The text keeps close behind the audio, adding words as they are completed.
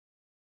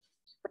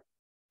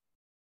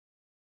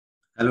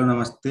Hello,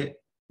 Namaste.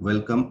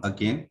 Welcome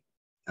again.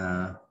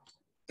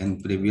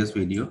 In previous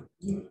video,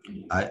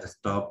 I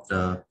stopped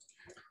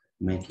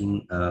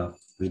making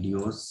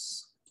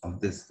videos of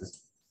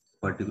this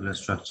particular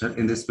structure.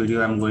 In this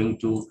video, I'm going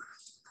to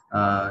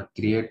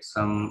create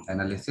some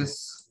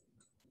analysis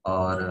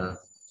or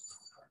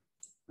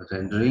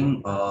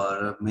rendering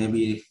or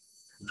maybe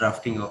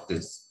drafting of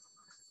this.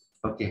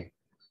 Okay.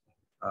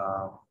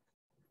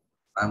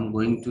 I'm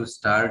going to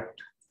start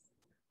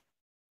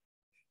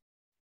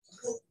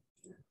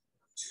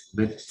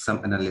with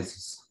some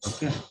analysis.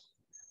 Okay.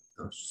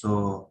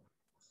 So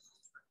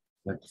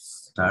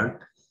let's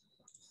start.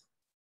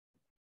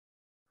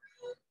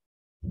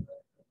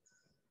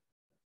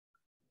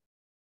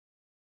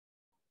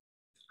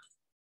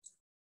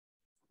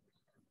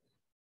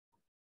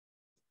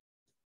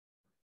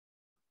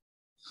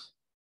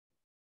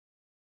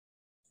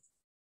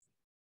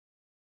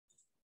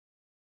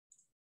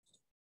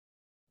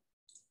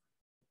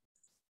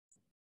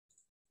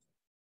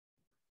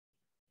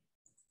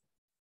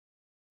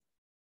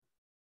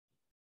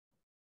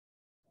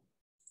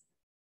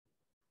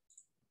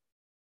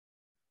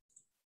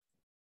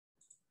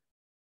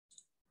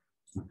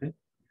 Okay.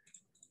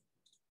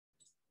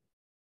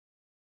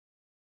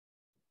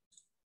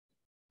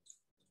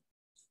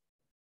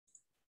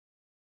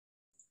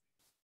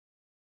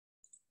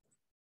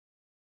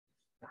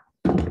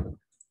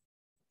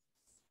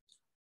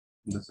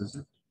 This is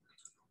it.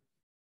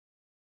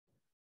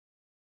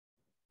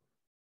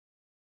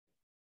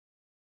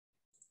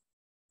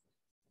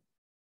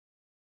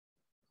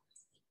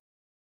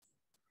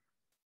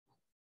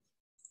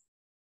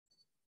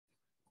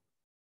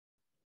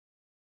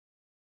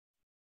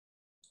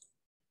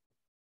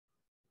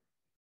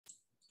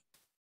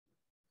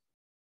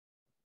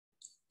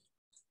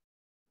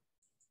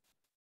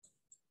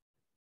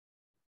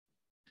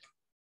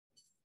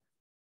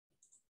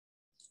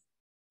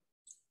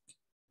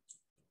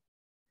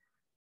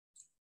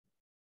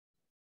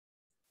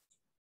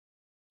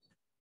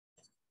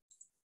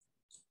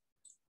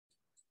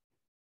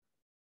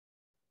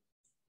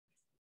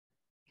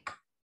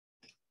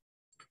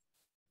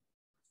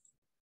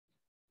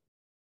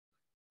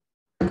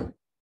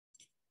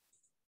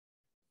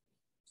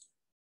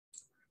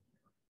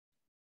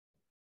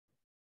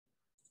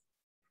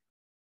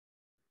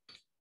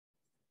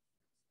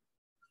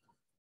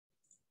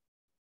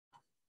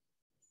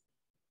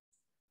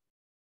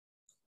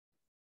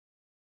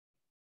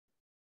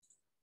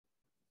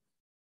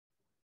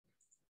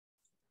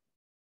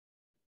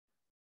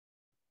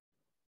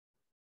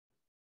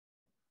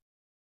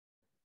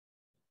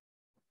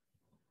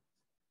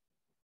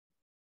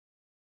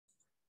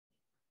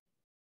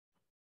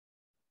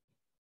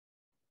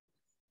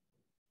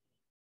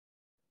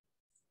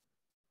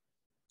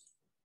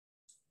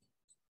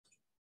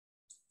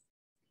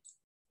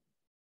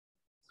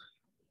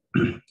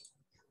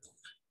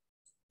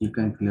 You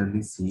can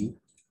clearly see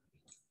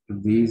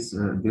this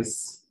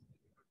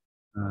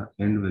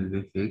end will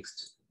be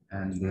fixed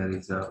and there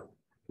is a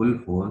full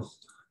force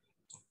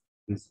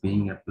is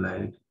being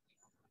applied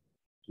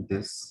to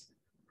this.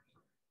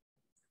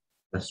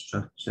 The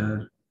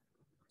structure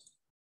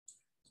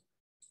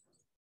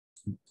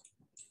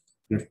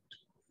get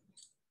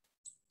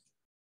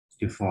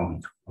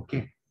deformed.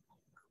 Okay,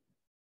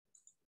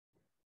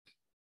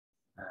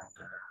 and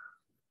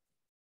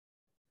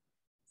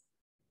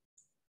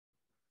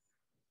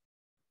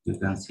you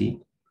can see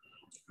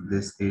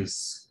this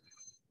is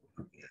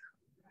okay.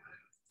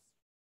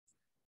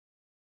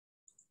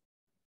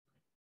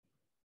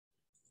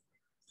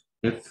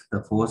 If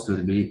the force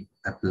will be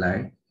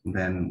applied,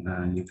 then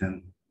you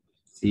can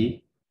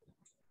see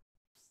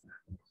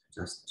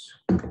just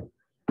okay.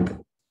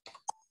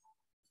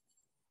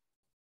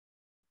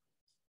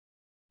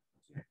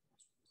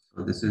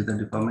 So this is the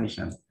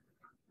deformation.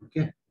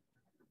 Okay,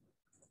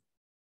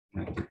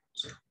 make it.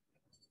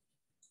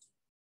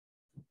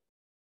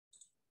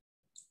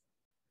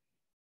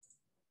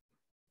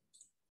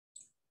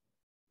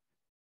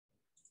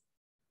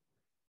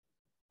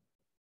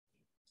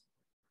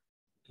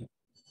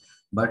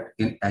 But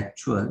in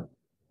actual,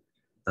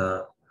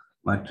 the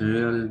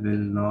material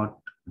will not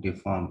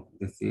deform.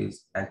 This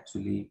is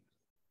actually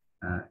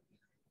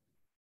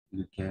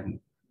you can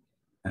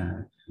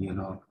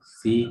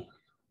see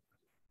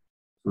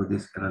through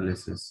this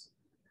analysis.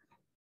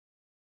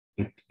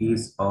 It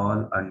is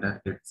all under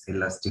its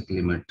elastic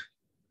limit.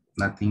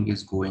 Nothing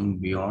is going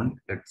beyond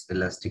its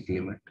elastic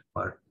limit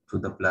or to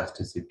the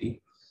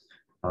plasticity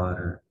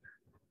or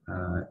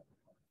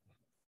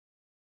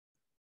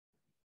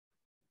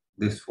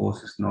this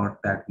force is not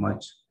that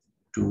much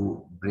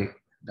to break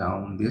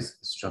down this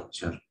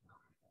structure.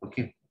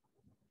 Okay,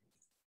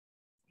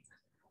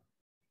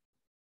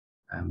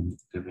 I'm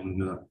giving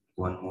you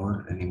one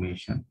more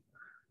animation.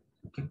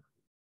 Okay,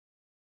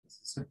 this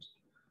is it.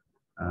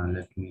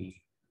 Let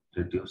me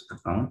reduce the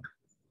count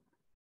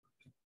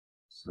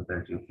so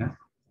that you can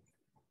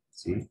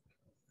see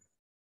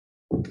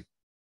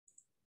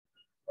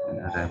in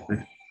a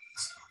rapid.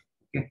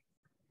 Okay,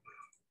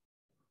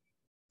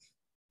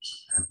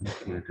 I have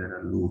created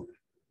a loop.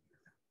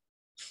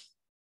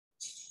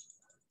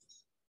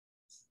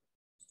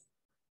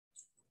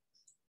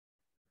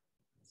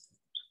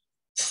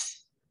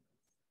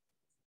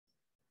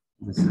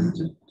 This is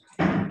it.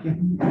 Okay.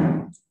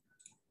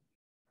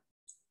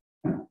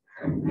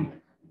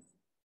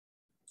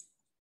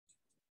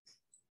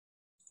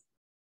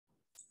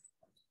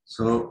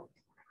 So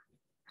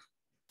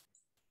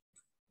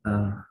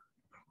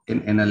in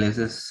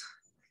analysis,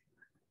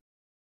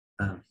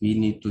 we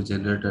need to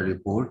generate a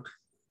report.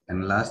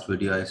 And last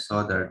video, I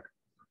saw that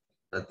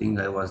the thing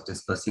I was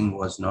discussing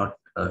was not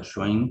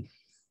showing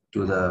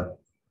to the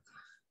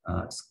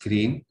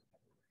screen,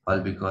 all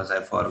because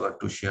I forgot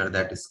to share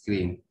that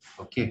screen.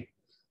 Okay,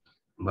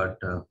 but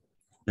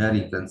here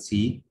you can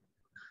see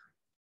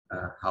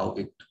how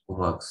it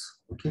works.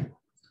 Okay,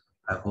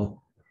 I hope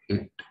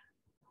it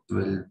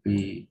will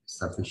be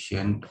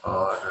sufficient,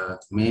 or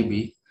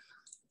maybe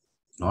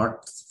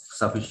not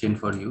sufficient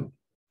for you,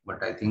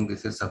 but I think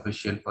this is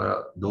sufficient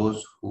for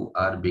those who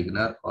are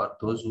beginner or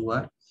those who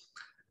are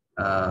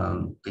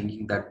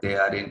thinking that they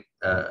are in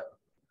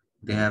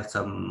they have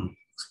some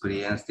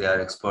experience, they are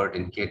expert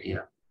in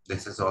CATIA.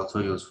 This is also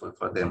useful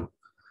for them.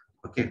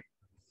 Okay,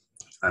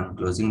 I'm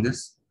closing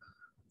this,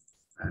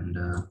 and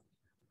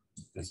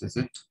this is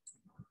it.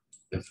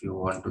 If you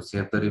want to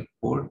save the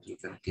report, you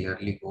can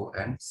clearly go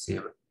and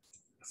save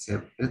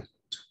it.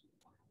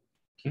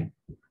 Okay.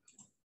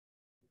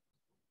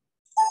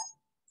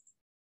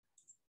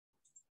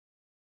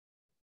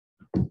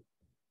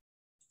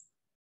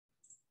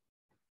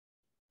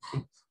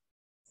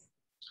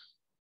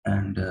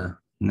 And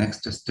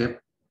next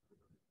step,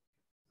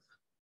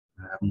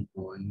 I'm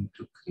going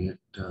to create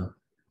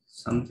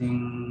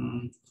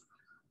something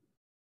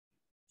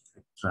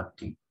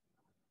drafting.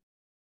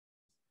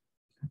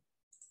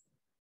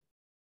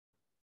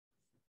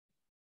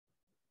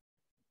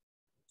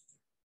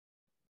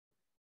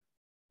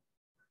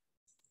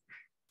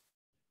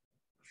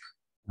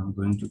 I'm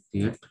going to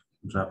create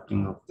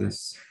drafting of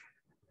this,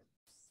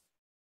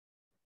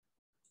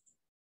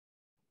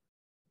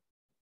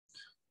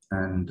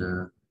 and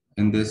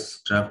in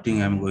this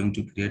drafting I'm going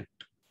to create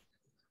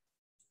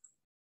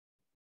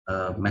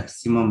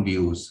maximum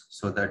views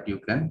so that you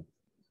can,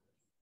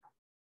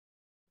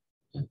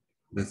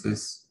 this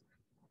is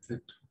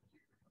it.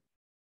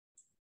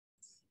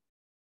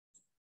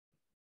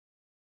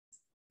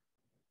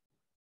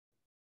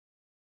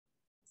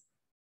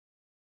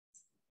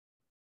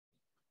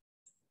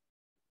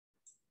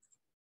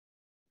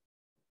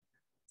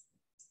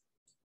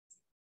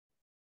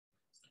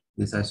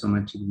 This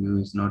isometric view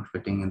is not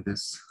fitting in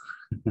this.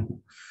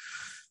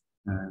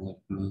 Let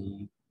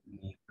me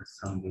make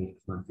some way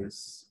for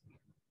this.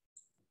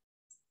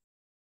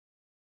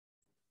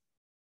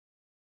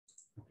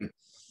 Okay,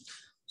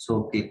 so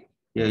okay,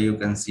 here you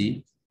can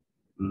see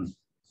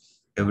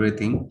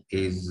everything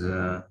is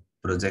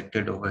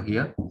projected over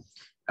here,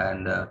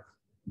 and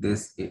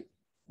this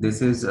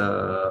is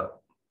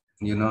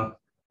you know,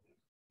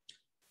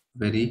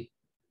 very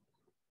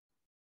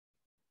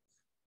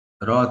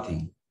raw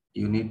thing.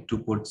 You need to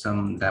put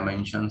some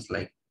dimensions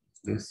like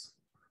this.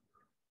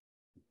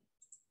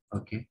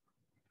 Okay,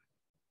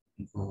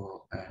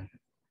 go and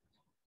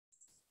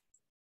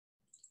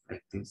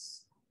like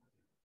this.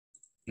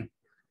 Okay.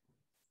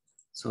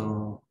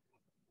 So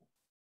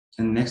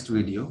in next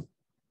video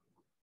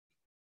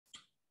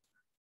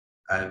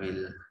I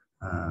will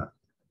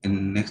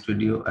in next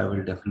video I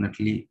will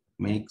definitely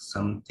make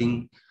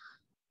something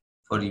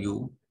for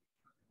you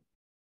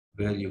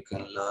where you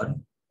can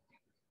learn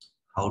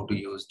how to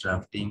use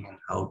drafting and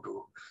how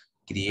to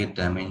create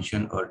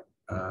dimension or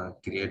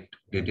create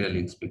detail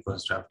links,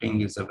 because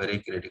drafting is a very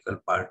critical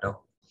part of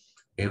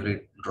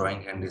every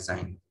drawing and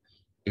design.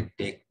 It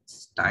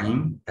takes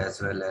time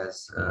as well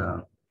as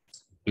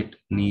it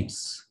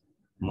needs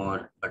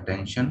more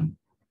attention,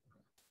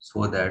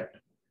 so that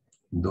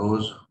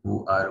those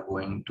who are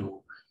going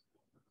to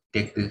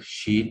take this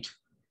sheet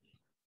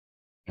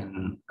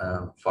in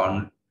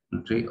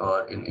foundry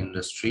or in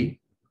industry,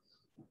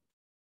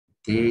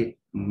 they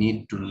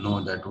need to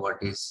know that what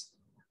is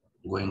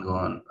going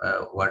on,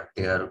 what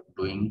they are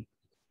doing.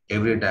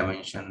 Every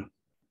dimension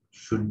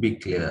should be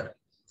clear,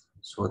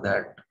 so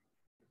that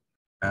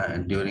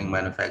during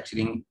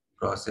manufacturing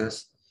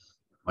process,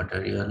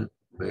 material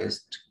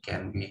waste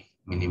can be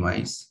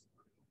minimized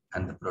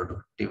and the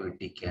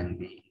productivity can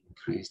be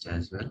increased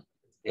as well.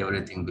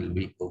 Everything will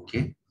be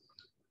okay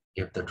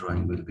if the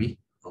drawing will be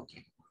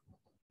okay.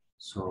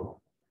 So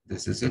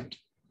this is it.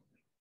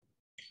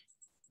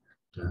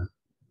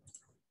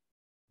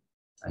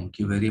 Thank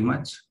you very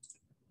much.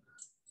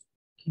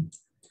 Okay.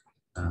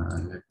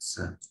 Let's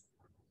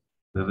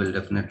we will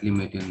definitely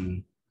meet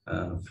in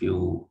a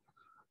few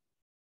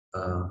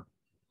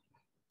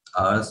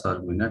hours or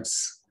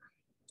minutes.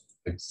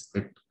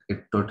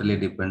 It totally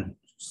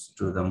depends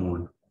to the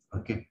mood.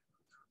 Okay,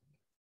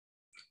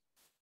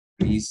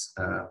 please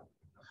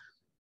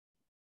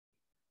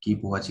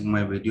keep watching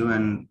my video,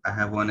 and I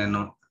have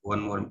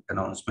one more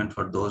announcement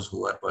for those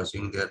who are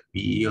pursuing their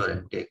PE or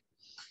MTech.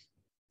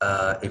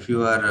 If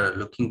you are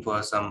looking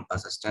for some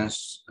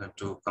assistance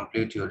to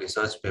complete your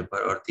research paper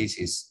or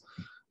thesis,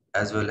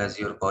 as well as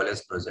your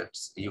college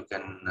projects, you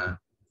can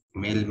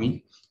mail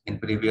me. In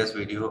previous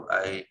video,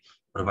 I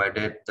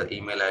provided the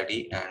email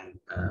ID and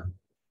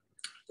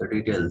the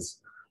details.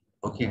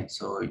 Okay,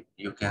 so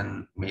you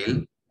can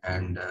mail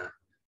and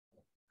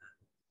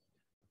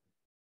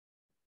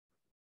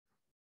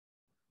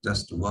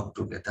just work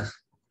together.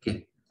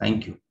 Okay,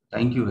 thank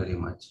you very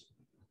much.